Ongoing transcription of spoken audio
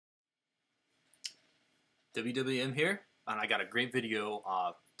WWM here, and I got a great video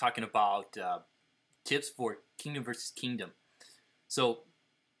talking about tips for Kingdom versus Kingdom. So,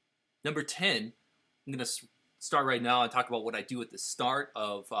 number 10, I'm going to start right now and talk about what I do at the start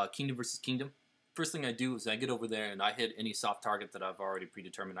of Kingdom versus Kingdom. First thing I do is I get over there and I hit any soft target that I've already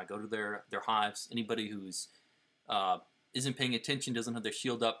predetermined. I go to their hives. Anybody who's isn't paying attention, doesn't have their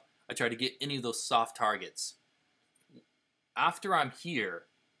shield up, I try to get any of those soft targets. After I'm here,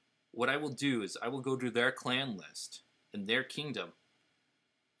 what I will do is I will go to their clan list and their kingdom,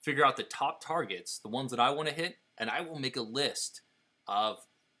 figure out the top targets, the ones that I want to hit, and I will make a list of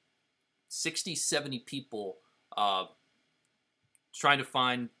 60, 70 people trying to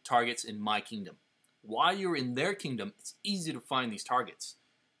find targets in my kingdom. While you're in their kingdom, it's easy to find these targets.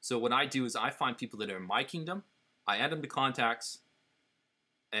 So what I do is I find people that are in my kingdom, I add them to contacts,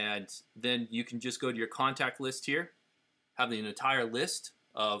 and then you can just go to your contact list here, have an entire list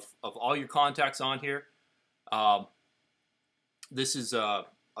of all your contacts on here. This is a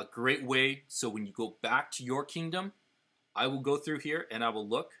great way, so when you go back to your kingdom, I will go through here and I will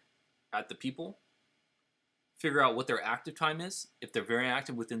look at the people, figure out what their active time is. If they're very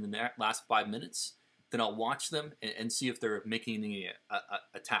active within the last 5 minutes, then I'll watch them and see if they're making any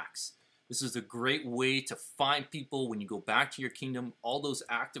attacks. This is a great way to find people when you go back to your kingdom, all those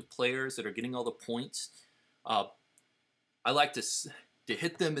active players that are getting all the points. I like to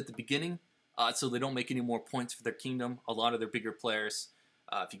hit them at the beginning so they don't make any more points for their kingdom. A lot of their bigger players,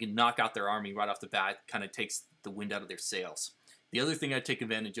 if you can knock out their army right off the bat, kind of takes the wind out of their sails. The other thing I take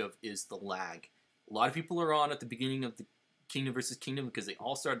advantage of is the lag. A lot of people are on at the beginning of the Kingdom versus Kingdom because they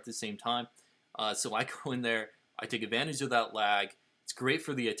all start at the same time. So I go in there, I take advantage of that lag. It's great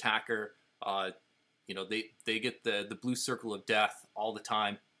for the attacker. You know, they get the blue circle of death all the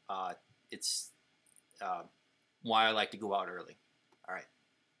time. It's why I like to go out early. All right.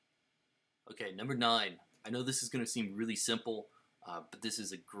 Okay, number 9. I know this is going to seem really simple, but this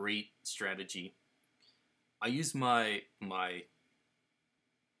is a great strategy. I use my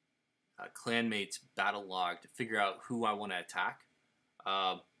clanmates' battle log to figure out who I want to attack,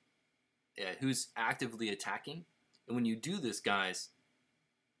 who's actively attacking. And when you do this, guys,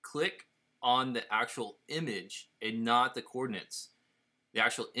 click on the actual image and not the coordinates. The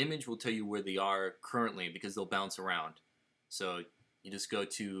actual image will tell you where they are currently because they'll bounce around. So you just go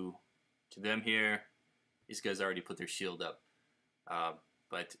to them here. These guys already put their shield up.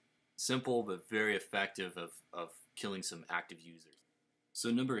 But simple but very effective of killing some active users. So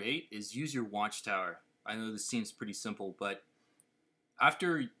number 8 is use your watchtower. I know this seems pretty simple, but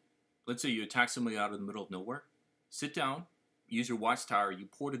after, let's say you attack somebody out of the middle of nowhere, sit down, use your watchtower, you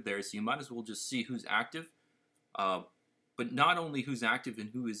ported there, so you might as well just see who's active. But not only who's active and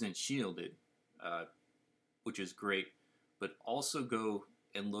who isn't shielded, which is great, but also go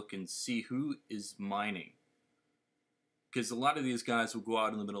and look and see who is mining. Because a lot of these guys will go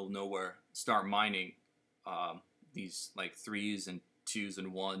out in the middle of nowhere, start mining these like 3s and 2s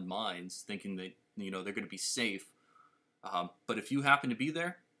and 1 mines, thinking that they're going to be safe. But if you happen to be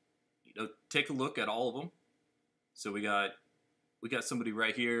there, take a look at all of them. So we got somebody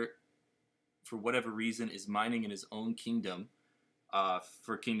right here, for whatever reason, is mining in his own kingdom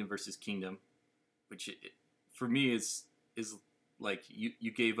for Kingdom versus Kingdom, which for me is like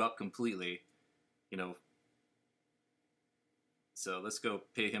you gave up completely, So let's go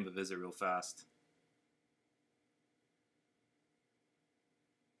pay him a visit real fast.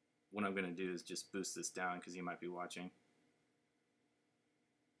 What I'm going to do is just boost this down because he might be watching.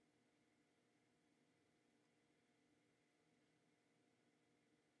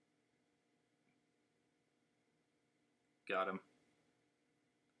 Got him.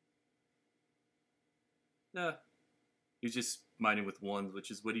 Yeah, he's just mining with 1s, which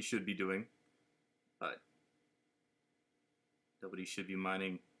is what he should be doing. But nobody should be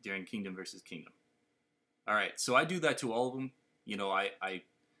mining during Kingdom versus Kingdom. Alright, so I do that to all of them.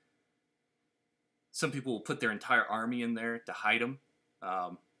 Some people will put their entire army in there to hide them.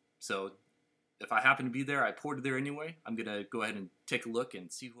 So if I happen to be there, I ported there anyway. I'm going to go ahead and take a look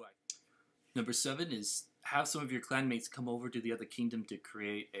and see who I... Number 7 is have some of your clanmates come over to the other kingdom to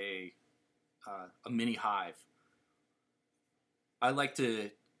create a mini hive. I like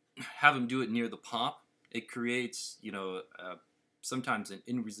to have them do it near the pop. It creates, sometimes an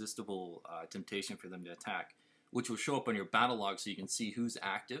irresistible temptation for them to attack, which will show up on your battle log so you can see who's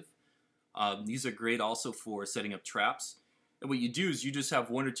active. These are great also for setting up traps. And what you do is you just have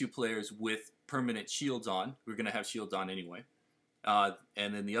 1 or 2 players with permanent shields on. We're going to have shields on anyway. And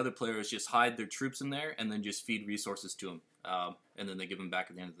then the other players just hide their troops in there and then just feed resources to them. And then they give them back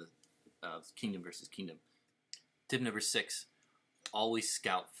at the end of the Kingdom versus Kingdom. Tip number 6. always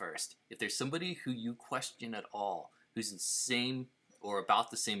scout first. If there's somebody who you question at all, who's the same or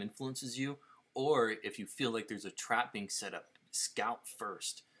about the same influence as you, or if you feel like there's a trap being set up, scout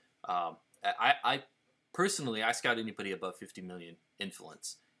first. I personally, I scout anybody above 50 million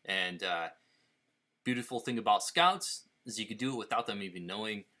influence. And beautiful thing about scouts is you can do it without them even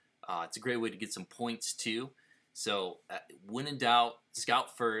knowing. It's a great way to get some points too. So when in doubt,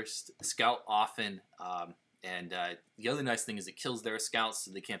 scout first, scout often. And the other nice thing is it kills their scouts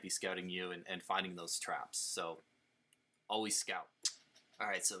so they can't be scouting you and finding those traps. So always scout. All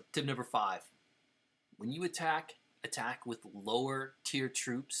right, so tip number 5. When you attack with lower tier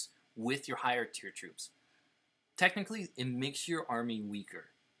troops with your higher tier troops. Technically, it makes your army weaker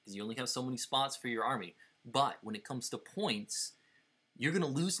because you only have so many spots for your army. But when it comes to points, you're going to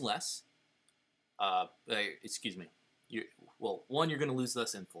lose less. Excuse me. One, you're going to lose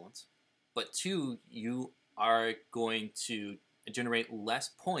less influence. But 2, you are going to generate less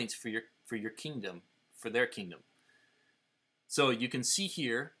points for your kingdom, for their kingdom. So you can see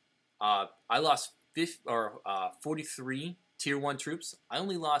here, I lost 43 tier 1 troops. I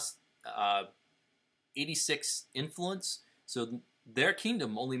only lost 86 influence. So their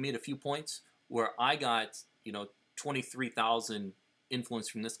kingdom only made a few points, where I got 23,000 influence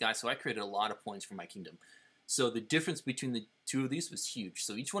from this guy. So I created a lot of points for my kingdom. So the difference between the two of these was huge.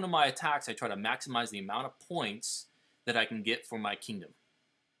 So each one of my attacks, I try to maximize the amount of points that I can get for my kingdom.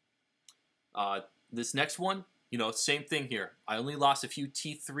 This next one, same thing here. I only lost a few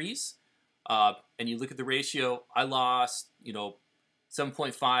T3s. And you look at the ratio, I lost,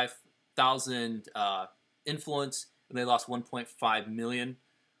 7.5 thousand influence, and they lost 1.5 million.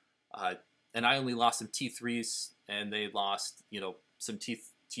 And I only lost some T3s, and they lost, some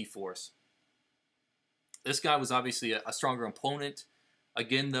T4s. This guy was obviously a stronger opponent.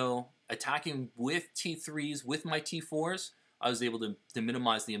 Again, though, attacking with T3s, with my T4s, I was able to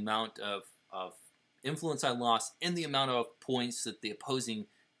minimize the amount of influence I lost and the amount of points that the opposing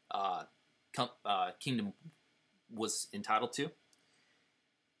kingdom was entitled to.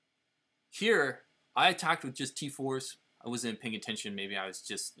 Here, I attacked with just T4s. I wasn't paying attention. Maybe I was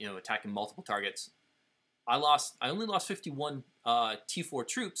just, attacking multiple targets. I only lost 51 T4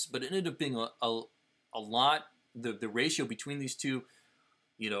 troops, but it ended up being a lot. The ratio between these two,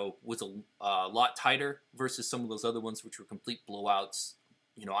 was a lot tighter versus some of those other ones, which were complete blowouts.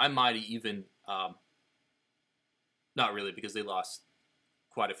 I might have even, not really, because they lost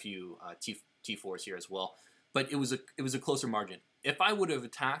quite a few T4s here as well. But it was a closer margin. If I would have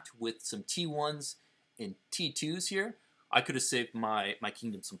attacked with some T1s and T2s here, I could have saved my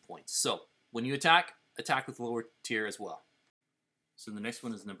kingdom some points. So when you attack with lower tier as well. So the next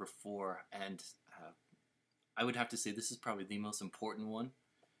one is number 4, and I would have to say this is probably the most important one,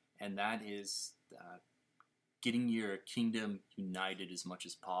 and that is getting your kingdom united as much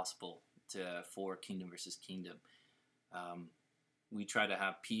as possible for kingdom versus kingdom. We try to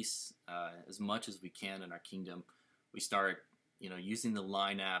have peace as much as we can in our kingdom. We start, using the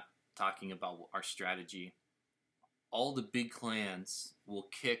line app, talking about our strategy. All the big clans will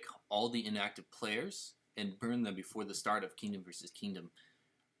kick all the inactive players and burn them before the start of kingdom versus kingdom.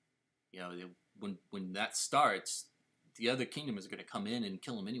 When that starts, the other kingdom is going to come in and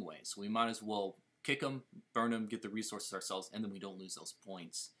kill them anyway. So we might as well kick them, burn them, get the resources ourselves, and then we don't lose those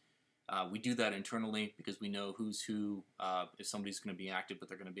points. We do that internally because we know who's who, if somebody's going to be active, but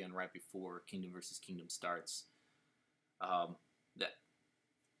they're going to be on right before kingdom versus kingdom starts. That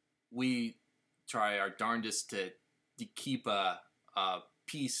we try our darndest to keep a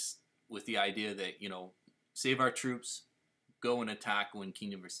peace with the idea that, save our troops, go and attack when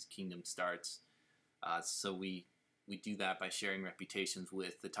kingdom versus kingdom starts. So we do that by sharing reputations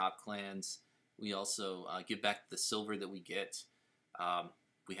with the top clans. We also give back the silver that we get.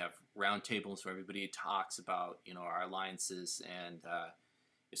 We have round tables where everybody talks about, our alliances, and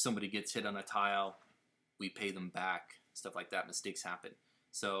if somebody gets hit on a tile, we pay them back, stuff like that. Mistakes happen.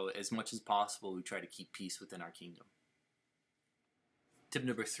 So as much as possible, we try to keep peace within our kingdom. Tip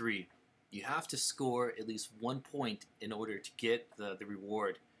number 3, you have to score at least 1 point in order to get the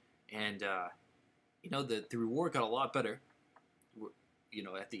reward. And, the reward got a lot better.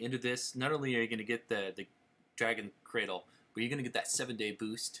 At the end of this, not only are you going to get the Dragon Cradle, but you're going to get that 7-day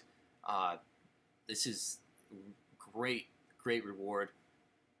boost. This is great reward.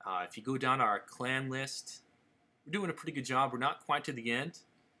 If you go down our clan list, we're doing a pretty good job. We're not quite to the end.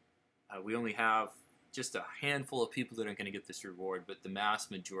 We only have just a handful of people that are going to get this reward, but the mass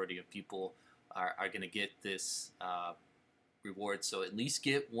majority of people are going to get this reward. So at least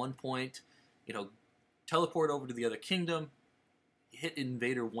get 1 point. Teleport over to the other kingdom, hit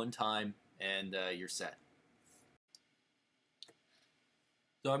Invader 1 time, and you're set.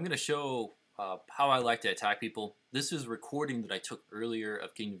 So I'm going to show how I like to attack people. This is a recording that I took earlier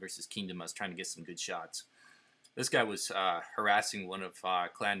of Kingdom versus Kingdom. I was trying to get some good shots. This guy was harassing one of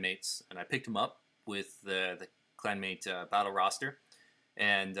clanmates, and I picked him up with the clanmate battle roster.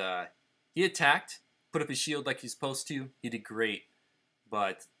 And he attacked, put up his shield like he's supposed to. He did great.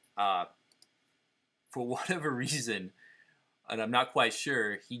 But for whatever reason, and I'm not quite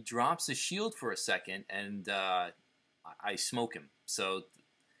sure, he drops his shield for a second, and I smoke him. So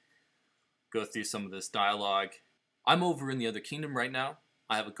go through some of this dialogue. I'm over in the other kingdom right now.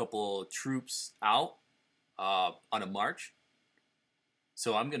 I have a couple troops out on a march.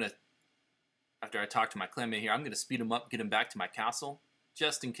 So I'm going to, after I talk to my clanmate here, I'm going to speed him up, get him back to my castle,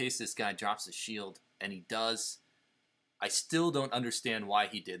 just in case this guy drops his shield. And he does. I still don't understand why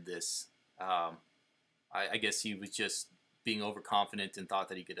he did this. I guess he was just being overconfident and thought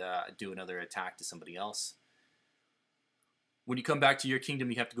that he could do another attack to somebody else. When you come back to your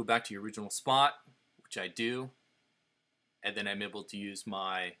kingdom, you have to go back to your original spot, which I do. And then I'm able to use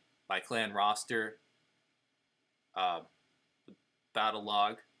my clan roster battle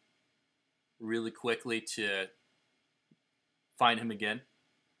log really quickly to find him again.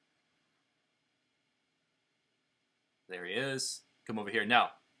 There he is. Come over here.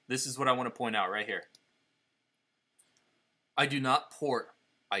 Now, this is what I want to point out right here. I do not port.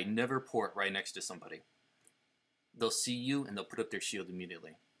 I never port right next to somebody. They'll see you and they'll put up their shield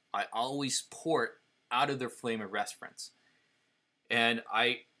immediately. I always port out of their flame of reference. And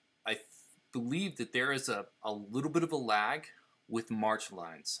I believe that there is a little bit of a lag with march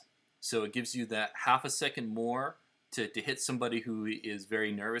lines. So it gives you that half a second more to hit somebody who is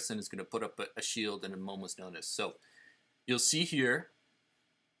very nervous and is going to put up a shield in a moment's notice. So you'll see here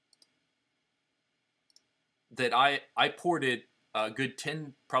that I ported a good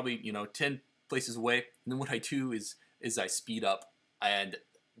 10, probably 10 places away. And then what I do is I speed up. And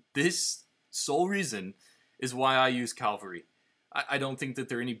this sole reason is why I use cavalry. I don't think that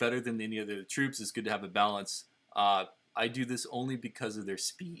they're any better than any other troops. It's good to have a balance. I do this only because of their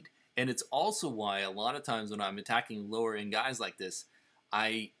speed. And it's also why a lot of times when I'm attacking lower end guys like this,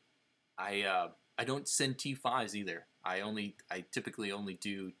 I don't send T5s either. I typically only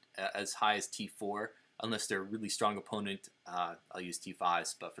do as high as T4 unless they're a really strong opponent. I'll use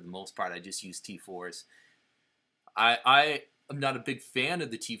T5s, but for the most part, I just use T4s. I am not a big fan of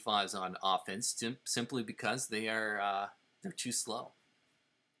the T5s on offense simply because they're too slow.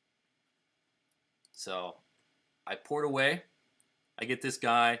 So I port away. I get this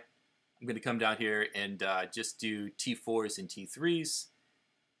guy. I'm going to come down here and just do T4s and T3s.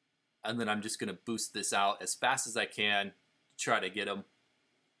 And then I'm just going to boost this out as fast as I can to try to get him.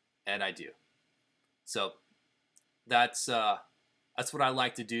 And I do. So that's what I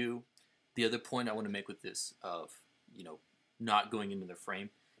like to do. The other point I want to make with this of, not going into the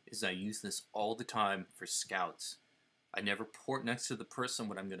frame is I use this all the time for scouts. I never port next to the person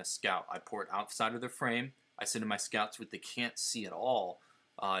when I'm going to scout. I port outside of the frame. I send in my scouts what they can't see at all.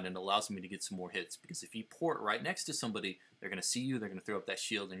 And it allows me to get some more hits. Because if you port right next to somebody, they're going to see you, they're going to throw up that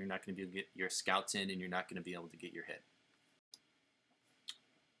shield, and you're not going to be able to get your scouts in, and you're not going to be able to get your hit.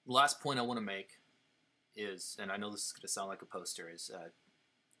 The last point I want to make is, and I know this is going to sound like a poster, is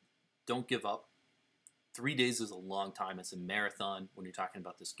don't give up. 3 days is a long time. It's a marathon when you're talking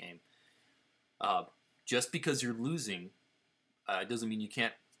about this game. Just because you're losing doesn't mean you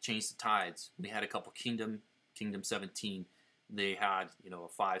can't change the tides. We had a couple Kingdom 17, they had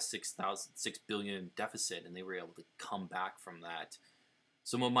a 6 billion deficit, and they were able to come back from that.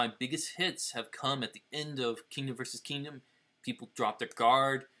 Some of my biggest hits have come at the end of Kingdom versus Kingdom. People drop their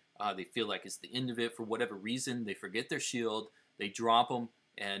guard. They feel like it's the end of it for whatever reason. They forget their shield. They drop them,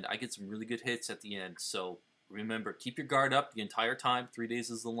 and I get some really good hits at the end. So remember, keep your guard up the entire time. 3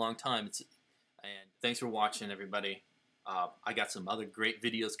 days is a long time. And thanks for watching, everybody. I got some other great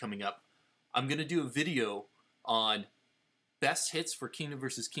videos coming up. I'm going to do a video on best hits for Kingdom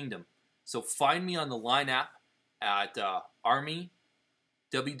versus Kingdom. So find me on the Line app at Army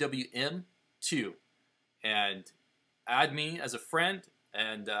WWM2 and add me as a friend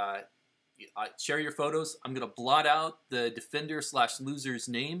and share your photos. I'm going to blot out the defender/loser's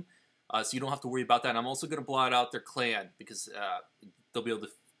name so you don't have to worry about that. And I'm also going to blot out their clan because they'll be able to,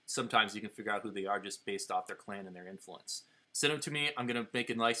 sometimes you can figure out who they are just based off their clan and their influence. Send them to me. I'm going to make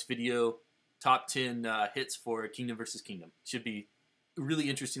a nice video, top 10 hits for Kingdom versus Kingdom. Should be really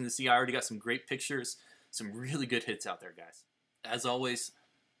interesting to see. I already got some great pictures, some really good hits out there, guys. As always,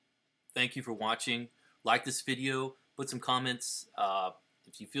 thank you for watching. Like this video, put some comments.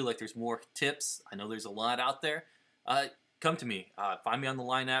 If you feel like there's more tips, I know there's a lot out there, come to me. Find me on the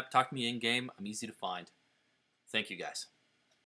Line app, talk to me in-game. I'm easy to find. Thank you, guys.